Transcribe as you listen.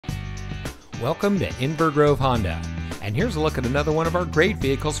Welcome to Inver Grove Honda, and here's a look at another one of our great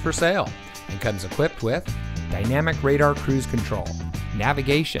vehicles for sale, and comes equipped with dynamic radar cruise control,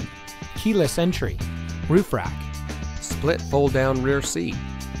 navigation, keyless entry, roof rack, split fold-down rear seat,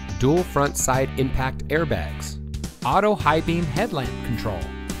 dual front side impact airbags, auto high beam headlamp control,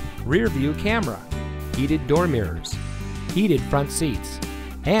 rear view camera, heated door mirrors, heated front seats,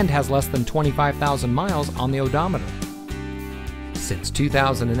 and has less than 25,000 miles on the odometer. Since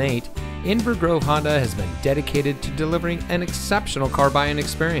 2008, Inver Grove Honda has been dedicated to delivering an exceptional car buying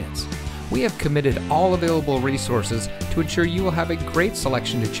experience. We have committed all available resources to ensure you will have a great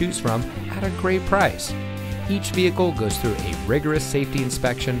selection to choose from at a great price. Each vehicle goes through a rigorous safety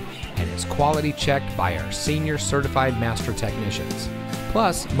inspection and is quality checked by our senior certified master technicians.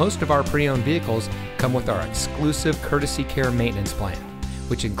 Plus, most of our pre-owned vehicles come with our exclusive Courtesy Care maintenance plan,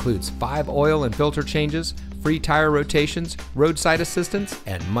 which includes 5 oil and filter changes, free tire rotations, roadside assistance,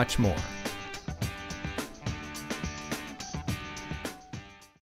 and much more.